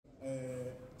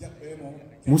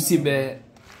Musibe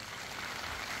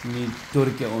mi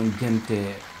torke on gente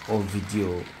o video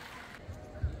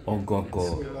o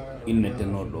goko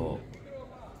innetenoɗo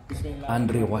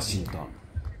Andre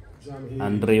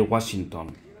Washington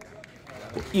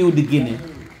ko iwdi Guinée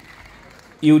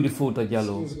iwdi Fouta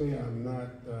Diallo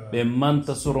ɓe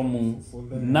manta soro mum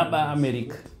naɓa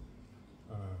Amérique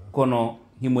kono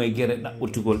himo e guere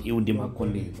ɗaɓɓutugol iwdi makko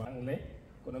ndi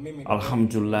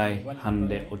alhamdulillah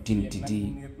hande o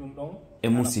tintiti e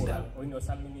musidal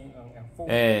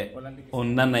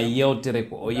on nana yewtere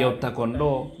ko o yewta kon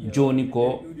ɗo joni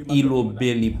ko Ilo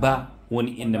Beli Bah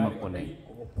woni inde makko nden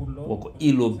woko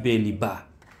Ilo Beli Bah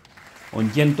on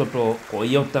jentoto ko o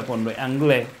yewta kon ɗo e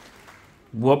anglais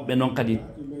woɓɓe noon kadi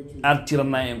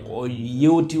artirana en ko o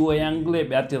yewti o e anglais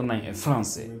ɓe artirana en e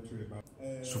français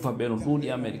sufaɓe no ɗuuɗi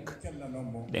Amérique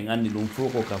ɗen andi ɗum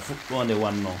fof ko ka fuɗɗode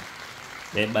wanno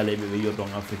ɓe ɓaleɓe ɓe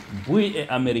yoton Afrique buy e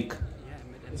Amérique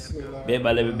ɓe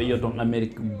ɓaleɓe ɓe yoton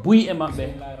Amérique buy e maɓɓe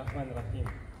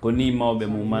ko ni mawɓe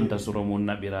mum manta soro mum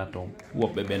naɓira toon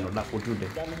woɓɓe ɓen no ɗaɓɓutude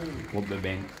woɓɓe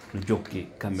ɓen no jokki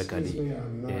kamɓe kadi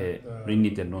e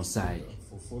rinnite noon saayi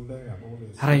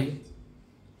haray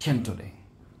kentoɗen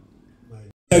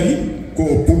tawi ko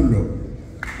o pullo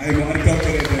ayno an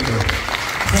tawtorede ɗo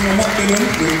kono maɓɓe noon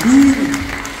ɓe ɗuuɗi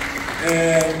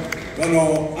wono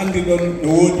andi ɗon no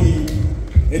woodi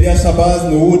Elia Sabaz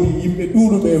no woodi yimɓe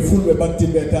ɗuuɗuɓe fulɓe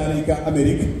battiɓe tarika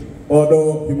Amérique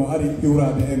oɗo himo ari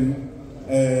iwrade en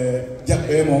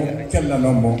jaɓɓe mo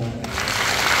kellanon mo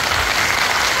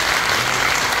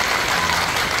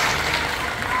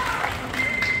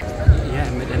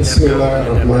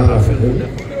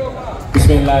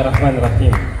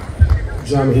Bismillahirrahmanirrahim.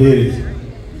 Jamhiri.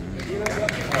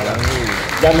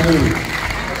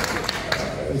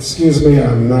 Excuse me,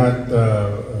 I'm not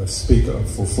a speaker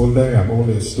for full day. I'm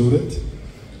only a student.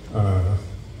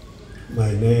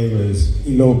 My name is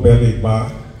Ilo Beli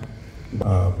Bah.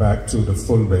 Back to the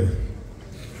full day.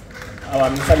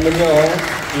 Awan salmini on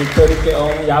torike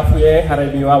on yafuye hare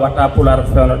mi wawata pular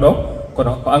fewno ɗo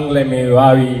kono ko anglais mi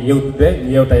wawi yewtude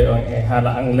mi yewtay on e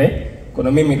haala anglais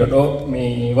kono min miɗo ɗo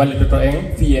mi wallitoto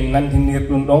en fi en nandinir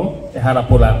ɗum ɗon e haala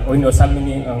pular o woni o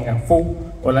salmini on en fof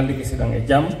o landiki si ɗon e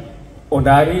jaam o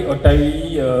daari o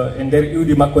tawi e nder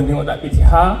iwdi makko ndin o ɗaɓɓiti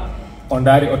ha o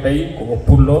daari o tawi koko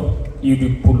pullo iwdi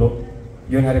pullo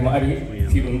joni hare mo ari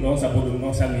fi ɗum ɗon sabu ɗum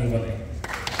ɗon salmingol en.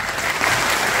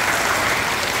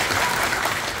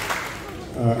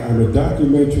 I'm a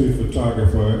documentary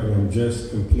photographer, and I'm just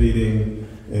completing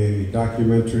a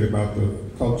documentary about the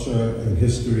culture and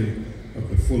history of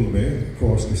the Fulbe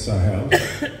across the Sahel,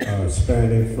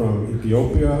 spanning from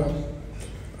Ethiopia,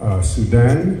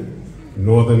 Sudan,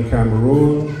 northern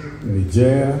Cameroon,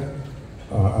 Niger,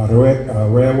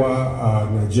 Arewa,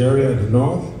 Nigeria, the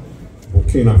north,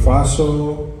 Burkina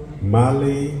Faso,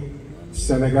 Mali,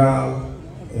 Senegal,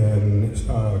 and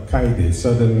Kaide,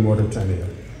 southern Mauritania.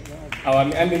 Awa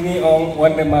mi andi ni on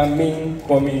wondema min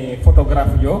komi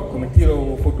photographe jo komi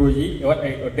tiro photo ji e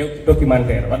waɗa ɗo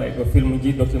documentaire waɗa ɗo film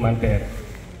ji documentaire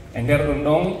e nder ɗon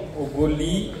ɗon o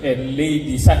golli e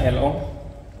leydi Sahel on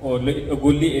o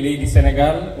golli e leydi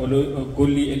Sénégal o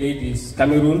golli e leydi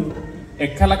Cameroun e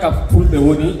kala ka fulɓe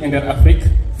woni e nder Afrique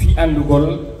fi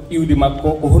andugol iwdi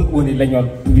makko ko hon woni leñol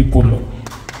wi pullo.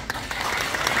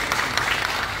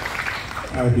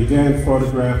 I began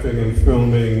photographing and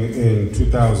filming in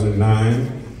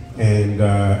 2009 and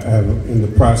I'm in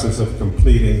the process of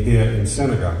completing here in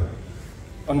Senegal.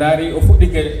 On dari o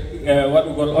fuɗɗike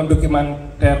waɗugol on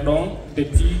documentaire ɗon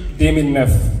depuis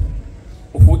 2009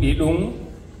 o fuɗɗi ɗum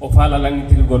o faala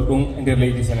lannitirgol ɗum e nder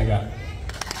leydi Sénégal.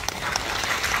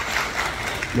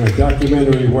 My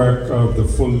documentary work of the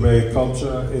Fulbe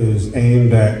culture is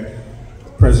aimed at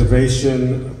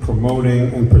preservation,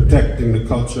 promoting, and protecting the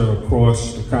culture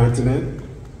across the continent.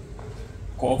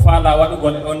 Ko faala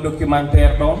waɗugol on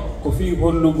documentaire ɗon ko fi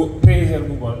hollugo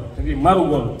préservugol c'est-à-dire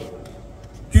marugol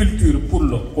culture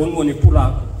pullo on woni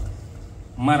pulako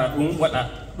mara ɗum waɗa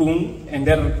ɗum e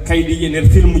nder kaydiji e nder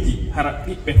film ji hara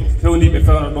ɓiɓɓe fewniɓe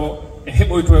fewno ɗo e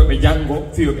heɓoytoyoɓe janngo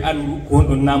fiyoɓe andu ko won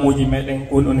ɗon namoji meɗen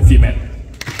ko won ɗon fi meɗen.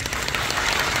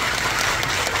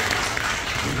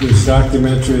 This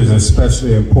documentary is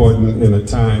especially important in a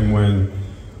time when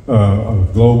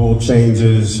global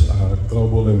changes,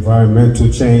 global environmental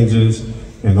changes,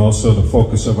 and also the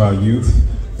focus of our youth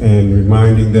and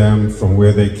reminding them from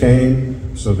where they came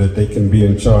so that they can be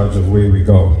in charge of where we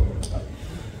go.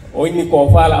 Oyni ko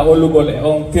faala hollugol e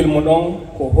on film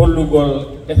ɗon ko hollugol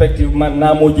effectivement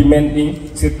namoji men ɗin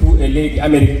surtout e leydi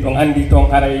Amérique ɗon andi toon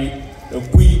haray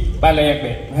buy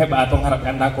ɓaleɓe heɓa toon hara ɓe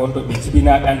anda ko on to ɓe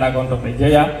jibina ɓe anda ko on to ɓe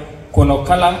jeeya kono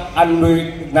kala andoy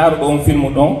naaruɗo on film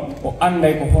ɗon o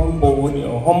anday ko hombo woni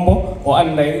o hombo o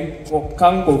anday ko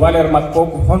kanko valeur makko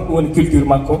ko honɗum woni culture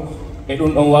makko e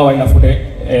ɗum ɗon wawa nafude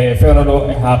e fewno ɗo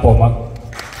e haapo makko.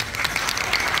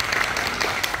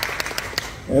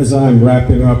 As I'm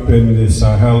wrapping up in the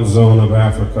Sahel zone of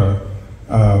Africa,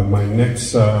 my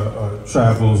next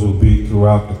travels will be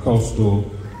throughout the coastal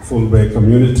Fulbe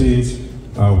communities,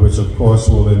 which of course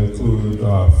will include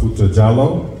Fouta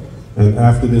Djallon. And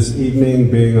after this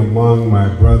evening, being among my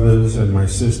brothers and my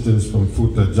sisters from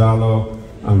Fouta Djallon,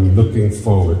 I'm looking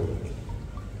forward.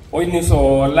 Oyni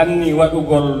so lanni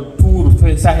waɗugol tour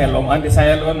to Sahel ande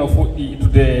Sahel on no fuɗɗi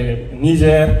itude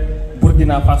Niger,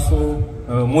 Burkina Faso,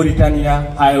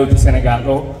 Mauritania ha yewti Sénégal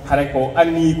ɗo hare ko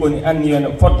anni koni anni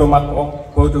en foddo makko o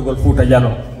koytugol Fouta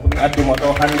Djallon ɗum adduma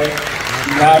ɗo hande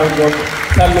laarugol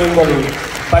sallingol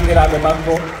bandiraɓe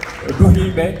makko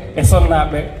duhiɓe e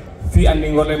sonnaɓe fi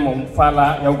andingol e mom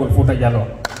faala yawgol Fouta Djallon.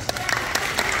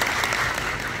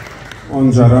 On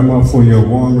Jarama for your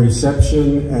warm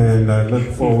reception, and I look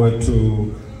forward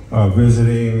to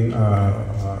visiting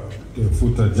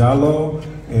Fouta Djallon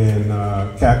and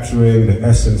capturing the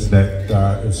essence that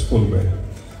is Fulbe.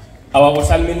 Awa o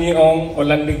salmini on o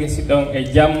landigi siɗon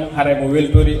e jam hare mo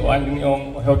weltori o andini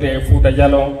on o hewte e Fouta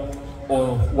Djallon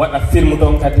o waɗa film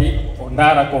ton kadi o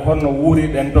ndaara ko honno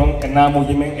wuuriɗen ton e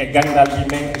naamuji men e gandalji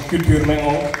men e culture men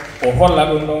on o holla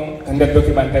ɗum ɗon e nder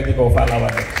documenteji ko faala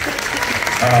waɗe.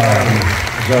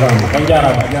 Jarama. On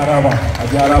jarama a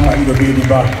jarama Ilo Beli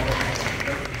Bah.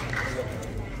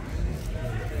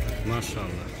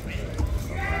 Mashallah.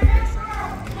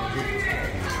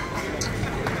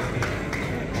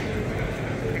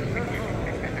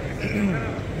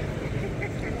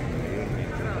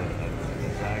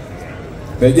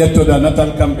 ɓe ƴettoɗa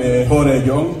natal kamɓe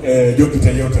hoorejo on e jokkite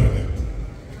yewtere nde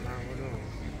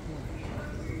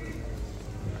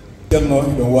ceerno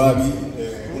iɗo waawi e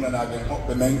unanaɓe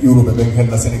hoɓɓe men iwruɓe ɓen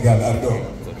hella Sénégal arɗo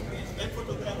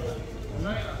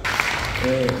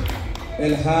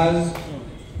El Hadj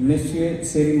Monsieur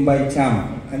Serigne Mbaye Thiam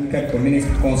hankat ko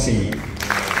ministre conseiller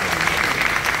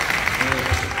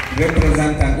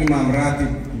représentant imam ratib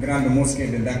grande mosquée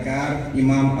de Dakar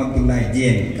imam Abdoulaye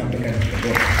Diène kamɓe kadi ko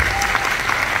ɗo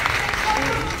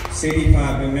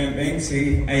serifaɓe men ɓen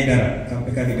Serif Aydara kamɓe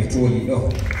kadi ɓe tooli ɗo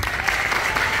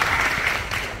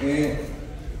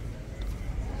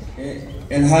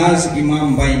El Hadj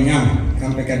imam Mbaye Niam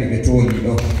kamɓe kadi ɓe tooli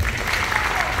ɗo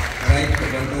ray ko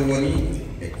ɗon ɗo woni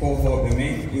e kohoɓe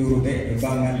men iwruɓe e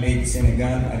bangal leydi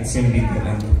Sénégal aɗa sendinɓe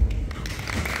ɗan ɗo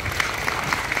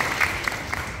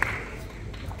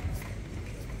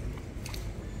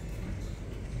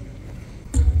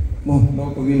bon ɗo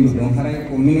ko windu ɗon haray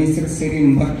ko ministre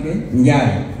Serigne Mbacké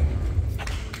Ndiaye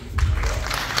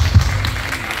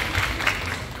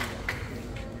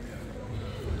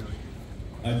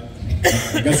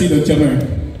gasiɗo ceerno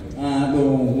ɗo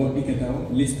woɗɗike taw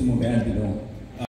liste mo ɓe addi ɗon